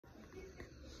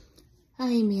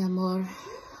Ay, mi amor.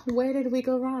 Where did we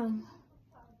go wrong?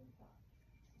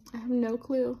 I have no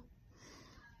clue.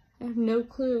 I have no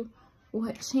clue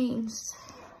what changed.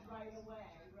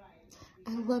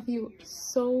 I love you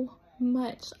so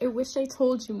much. I wish I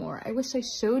told you more. I wish I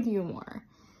showed you more.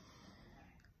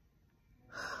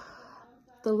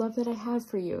 The love that I have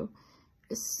for you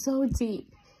is so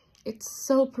deep. It's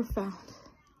so profound.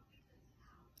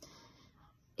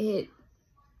 It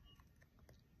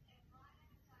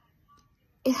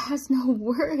has no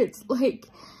words. Like,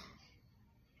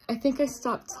 I think I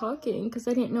stopped talking because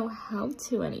I didn't know how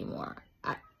to anymore.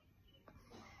 I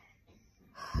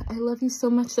love you so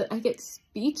much that I get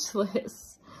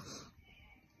speechless.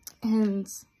 And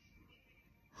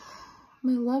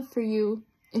my love for you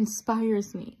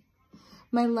inspires me.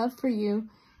 My love for you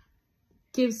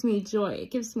gives me joy.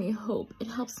 It gives me hope. It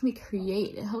helps me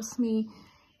create. It helps me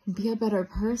be a better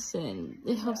person.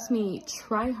 It helps me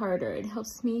try harder. It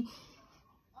helps me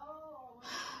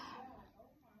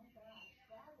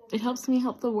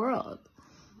help the world.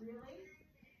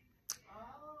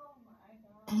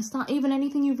 And it's not even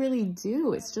anything you really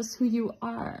do. It's just who you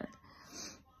are.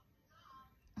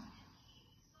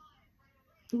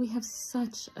 We have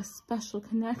such a special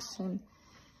connection.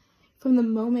 From the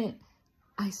moment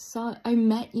I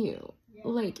met you,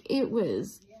 like, it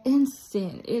was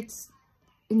instant. It's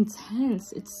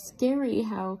intense. It's scary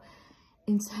how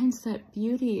intense that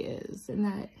beauty is and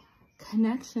that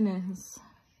connection is.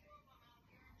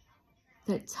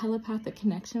 That telepathic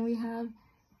connection we have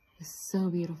is so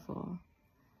beautiful.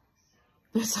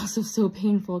 But it's also so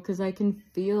painful because I can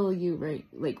feel you, right?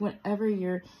 Like, whenever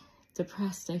you're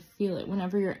depressed, I feel it.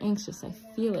 Whenever you're anxious, I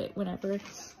feel it. Whenever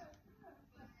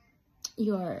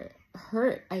you're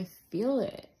hurt, I feel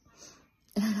it.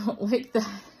 And I don't like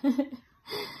that.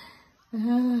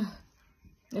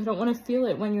 I don't want to feel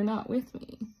it when you're not with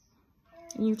me.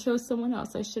 And you chose someone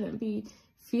else. I shouldn't be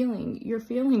feeling your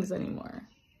feelings anymore.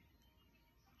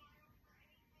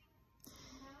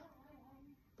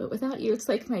 But without you, it's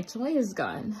like my joy is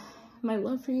gone. My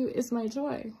love for you is my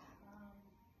joy.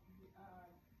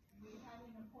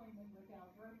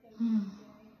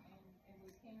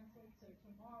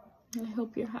 I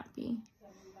hope you're happy.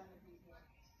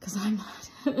 Because I'm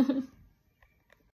not.